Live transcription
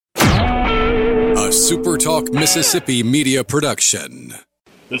A Super Talk Mississippi media production.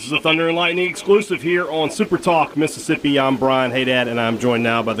 This is a Thunder and Lightning exclusive here on Super Talk Mississippi. I'm Brian Haydad, and I'm joined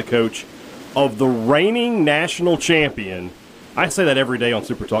now by the coach of the reigning national champion. I say that every day on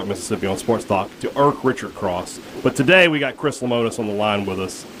Super Talk Mississippi on Sports Talk to Irk Richard Cross. But today we got Chris Lemonis on the line with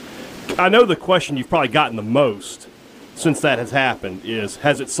us. I know the question you've probably gotten the most since that has happened is,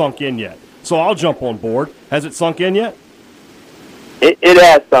 has it sunk in yet? So I'll jump on board. Has it sunk in yet? It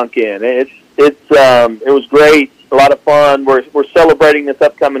has sunk in. It was great, a lot of fun. We're celebrating this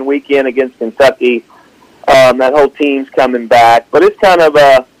upcoming weekend against Kentucky. That whole team's coming back, but it's kind of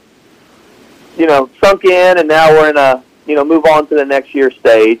sunk in, and now we're in a move on to the next year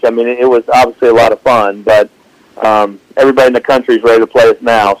stage. I mean, it was obviously a lot of fun, but everybody in the country is ready to play us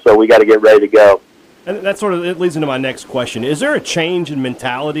now, so we got to get ready to go. And that sort of it leads into my next question. Is there a change in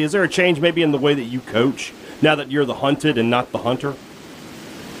mentality? Is there a change maybe in the way that you coach now that you're the hunted and not the hunter?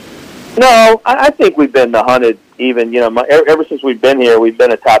 No, I think we've been the hunted even, ever since we've been here, we've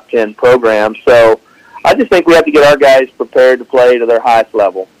been a top 10 program. So I just think we have to get our guys prepared to play to their highest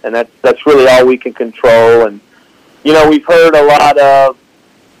level. And that's really all we can control. And, we've heard a lot of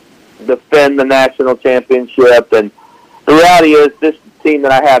defend the national championship. And the reality is this team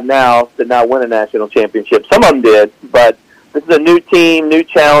that I have now did not win a national championship. Some of them did, but this is a new team, new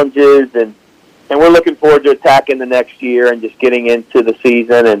challenges, and we're looking forward to attacking the next year and just getting into the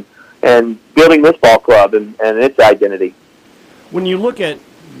season and building this ball club and its identity. When you look at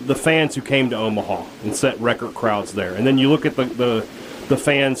the fans who came to Omaha and set record crowds there, and then you look at the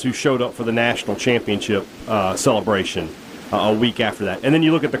fans who showed up for the national championship celebration a week after that, and then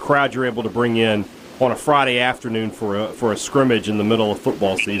you look at the crowd you're able to bring in on a Friday afternoon for a scrimmage in the middle of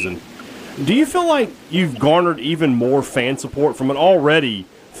football season, do you feel like you've garnered even more fan support from an already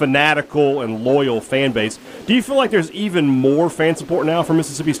fanatical and loyal fan base? Do you feel like there's even more fan support now for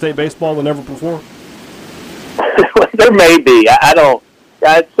Mississippi State baseball than ever before? There may be. I don't.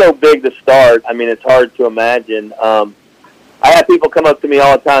 It's so big to start. I mean, it's hard to imagine. I have people come up to me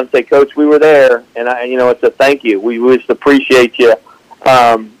all the time and say, "Coach, we were there," and it's a thank you. We just appreciate you.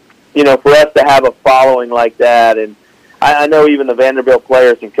 For us to have a following like that, and I know even the Vanderbilt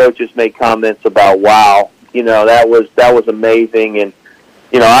players and coaches made comments about, "Wow, that was amazing," and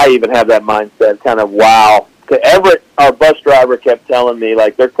I even have that mindset, kind of, wow. Everett, our bus driver, kept telling me,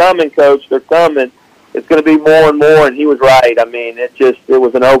 like, they're coming, Coach, they're coming. It's going to be more and more, and he was right. I mean, it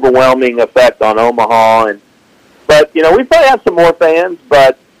was an overwhelming effect on Omaha. But we probably have some more fans,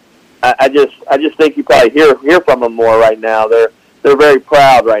 but I just think you probably hear from them more right now. They're very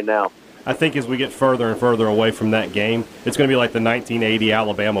proud right now. I think as we get further and further away from that game, it's going to be like the 1980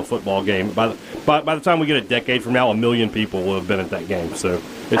 Alabama football game. By the time we get a decade from now, 1 million people will have been at that game. So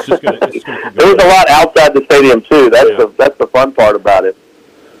it's just going to keep going. There was a lot outside the stadium too. That's the fun part about it.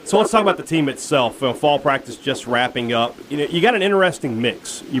 So let's talk about the team itself. Fall practice just wrapping up. You got an interesting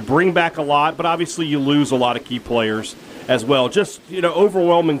mix. You bring back a lot, but obviously you lose a lot of key players as well. Just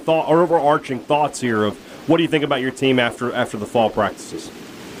overwhelming thought or overarching thoughts here of what do you think about your team after the fall practices?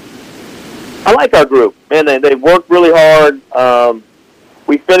 I like our group, man. They've worked really hard.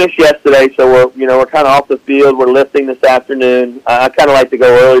 We finished yesterday, so we're kind of off the field. We're lifting this afternoon. I kind of like to go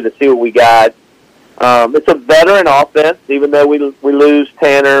early to see what we got. It's a veteran offense, even though we lose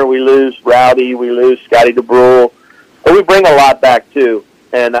Tanner, we lose Rowdy, we lose Scotty DeBrule, but we bring a lot back too.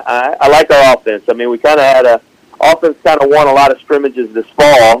 And I like our offense. I mean, we kind of had offense kind of won a lot of scrimmages this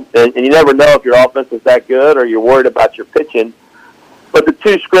fall, and you never know if your offense is that good or you're worried about your pitching. But the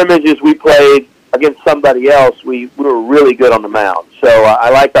two scrimmages we played against somebody else, we were really good on the mound. So I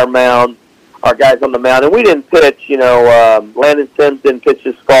like our mound, our guys on the mound. And we didn't pitch, Landon Sims didn't pitch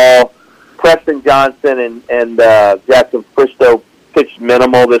this fall. Preston Johnson and Jackson Fristow pitched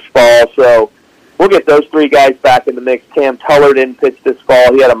minimal this fall. So we'll get those three guys back in the mix. Cam Tuller didn't pitch this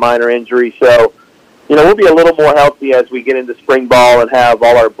fall. He had a minor injury. So, we'll be a little more healthy as we get into spring ball and have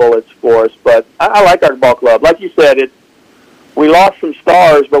all our bullets for us. But I like our ball club. Like you said, we lost some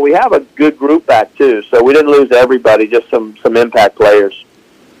stars, but we have a good group back too. So we didn't lose everybody, just some impact players.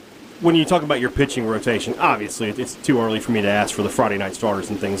 When you talk about your pitching rotation, obviously it's too early for me to ask for the Friday night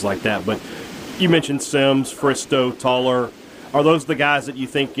starters and things like that, but you mentioned Sims, Fristow, Tuller. Are those the guys that you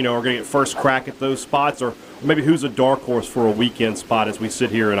think, are going to get first crack at those spots, or maybe who's a dark horse for a weekend spot as we sit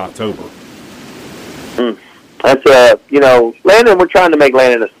here in October? That's Landon, we're trying to make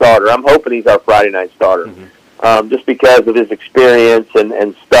Landon a starter. I'm hoping he's our Friday night starter. Mm-hmm. Just because of his experience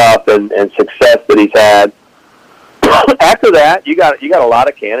and stuff and success that he's had. After that, you got a lot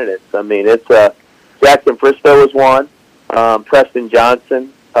of candidates. I mean, it's Jackson Fristow was one, Preston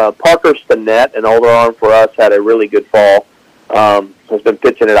Johnson, Parker Stinnett, an older arm for us, had a really good fall. Has been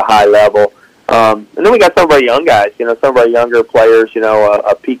pitching at a high level. And then we got some of our young guys, some of our younger players,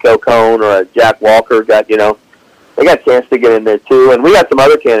 a Pico Cone or a Jack Walker got, they got a chance to get in there too. And we got some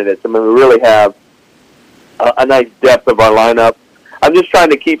other candidates. I mean, we really have a nice depth of our lineup. I'm just trying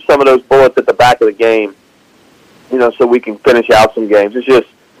to keep some of those bullets at the back of the game, so we can finish out some games.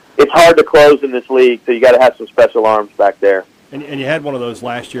 It's hard to close in this league, so you got to have some special arms back there. And you had one of those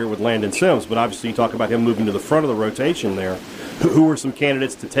last year with Landon Sims, but obviously you talk about him moving to the front of the rotation there. Who were some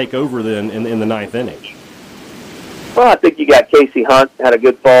candidates to take over then in the ninth inning? Well, I think you got Casey Hunt, had a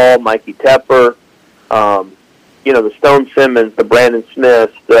good fall, Mikey Tepper, the Stone Simmons, the Brandon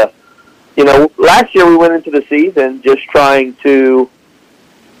Smiths. Last year we went into the season just trying to,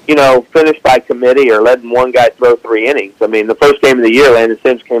 finish by committee or letting one guy throw 3 innings. I mean, the first game of the year, Landon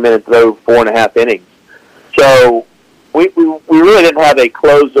Sims came in and threw 4.5 innings. So we really didn't have a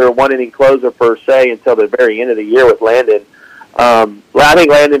closer, 1-inning closer per se until the very end of the year with Landon. I think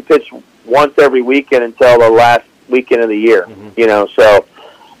Landon pitched once every weekend until the last weekend of the year, So,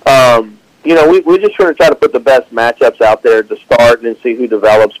 we're just trying to try to put the best matchups out there to start and then see who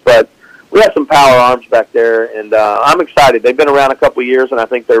develops. But we have some power arms back there, and I'm excited. They've been around a couple of years, and I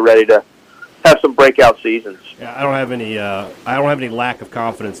think they're ready to have some breakout seasons. Yeah, I don't have any lack of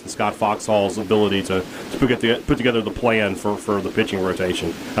confidence in Scott Foxhall's ability to put together the plan for the pitching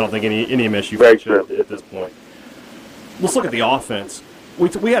rotation. I don't think any MSU at this point. Let's look at the offense.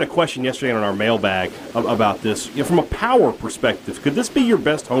 We had a question yesterday on our mailbag about this. From a power perspective, could this be your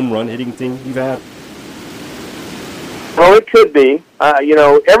best home run hitting team you've had? Well, it could be.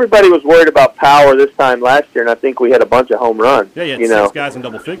 Everybody was worried about power this time last year, and I think we had a bunch of home runs. Yeah, 6 guys in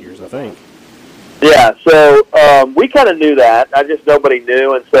double figures, I think. Yeah, so we kind of knew that. Nobody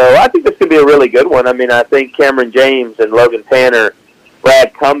knew, and so I think this could be a really good one. I mean, I think Cameron James and Logan Tanner,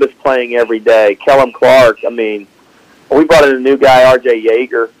 Brad Cumbas playing every day, Kellum Clark. I mean, we brought in a new guy, R.J.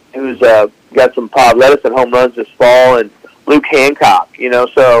 Yeager, who's got some pop lettuce and home runs this fall, and Luke Hancock.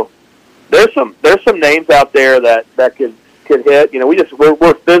 So there's some names out there that could hit.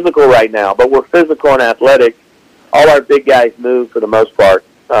 We're physical right now, but we're physical and athletic. All our big guys move for the most part,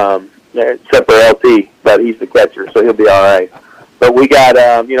 except for LT, but he's the catcher, so he'll be all right. But we got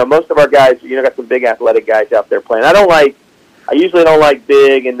most of our guys. Got some big athletic guys out there playing. I usually don't like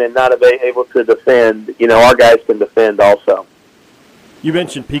big and then not able to defend. Our guys can defend also. You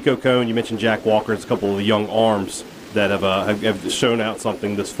mentioned Pico Cone. You mentioned Jack Walker. It's a couple of the young arms that have shown out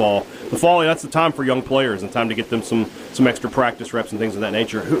something this fall. The fall, that's the time for young players and time to get them some extra practice reps and things of that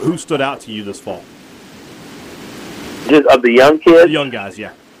nature. Who stood out to you this fall? Just of the young kids? The young guys,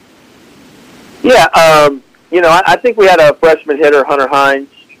 yeah. Yeah, I think we had a freshman hitter, Hunter Hines,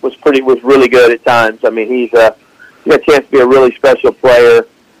 was really good at times. I mean, he got a chance to be a really special player.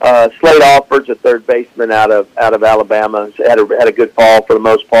 Slade Alford's a third baseman out of Alabama. Had a good fall for the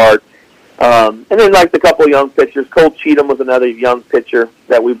most part. And then a couple of young pitchers. Cole Cheatham was another young pitcher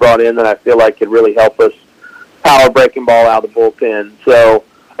that we brought in that I feel like could really help us power breaking ball out of the bullpen. So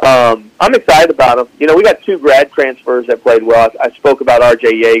I'm excited about them. We got 2 grad transfers that played well. I spoke about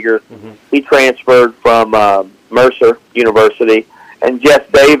R.J. Yeager. Mm-hmm. He transferred from Mercer University. And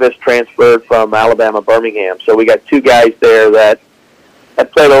Jeff Davis transferred from Alabama Birmingham. So we got 2 guys there that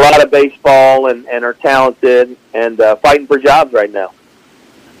have played a lot of baseball and are talented and fighting for jobs right now.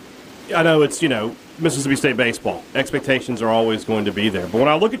 I know it's, Mississippi State baseball. Expectations are always going to be there. But when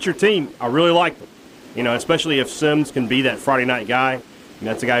I look at your team, I really like them. Especially if Sims can be that Friday night guy. And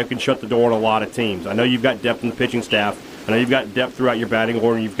that's a guy who can shut the door on a lot of teams. I know you've got depth in the pitching staff. I know you've got depth throughout your batting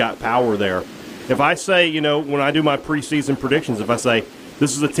order, and you've got power there. If I say, when I do my preseason predictions, if I say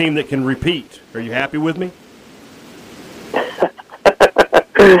this is a team that can repeat, are you happy with me?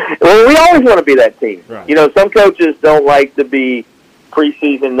 Well, we always want to be that team. Right. Some coaches don't like to be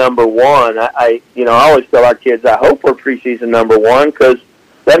preseason number 1. I always tell our kids, I hope we're preseason number 1 because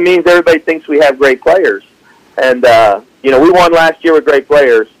that means everybody thinks we have great players. And, we won last year with great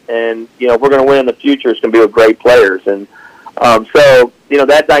players. And, if we're going to win in the future, it's going to be with great players. And so,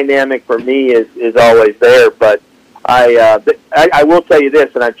 that dynamic for me is always there. But I will tell you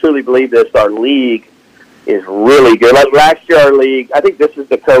this, and I truly believe this, our league is really good. Like last year, our league, I think this is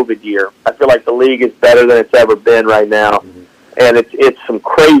the COVID year. I feel like the league is better than it's ever been right now. Mm-hmm. And it's some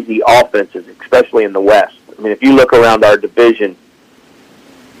crazy offenses, especially in the West. I mean, if you look around our division,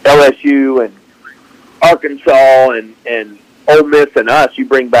 LSU and Arkansas and Ole Miss and us, you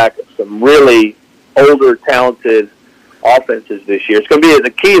bring back some really older, talented offenses this year.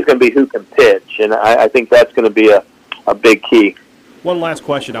 The key is going to be who can pitch, and I think that's going to be a big key. One last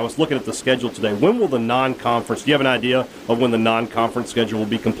question. I was looking at the schedule today. When will the non-conference, do you have an idea of when the non-conference schedule will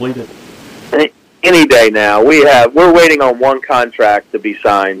be completed? any day now. We're waiting on one contract to be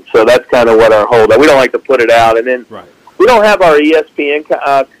signed, so that's kind of what our hold up. We don't like to put it out, and then we don't have our ESPN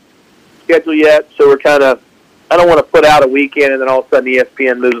schedule yet, so we're kind of. I don't want to put out a weekend and then all of a sudden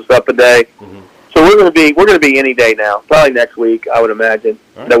ESPN moves us up a day. Mm-hmm. So we're going to be any day now. Probably next week, I would imagine,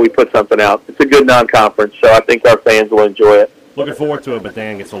 that we put something out. It's a good non-conference, so I think our fans will enjoy it. Looking forward to it, but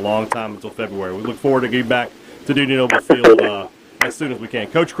dang, it's a long time until February. We look forward to getting back to Dudy Noble Field as soon as we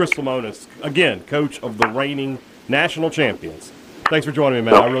can. Coach Chris Lemonis, again, coach of the reigning national champions. Thanks for joining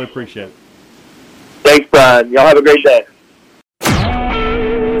me, man. I really appreciate it. Thanks, Brian. Y'all have a great day.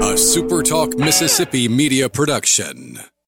 A SuperTalk Mississippi media production.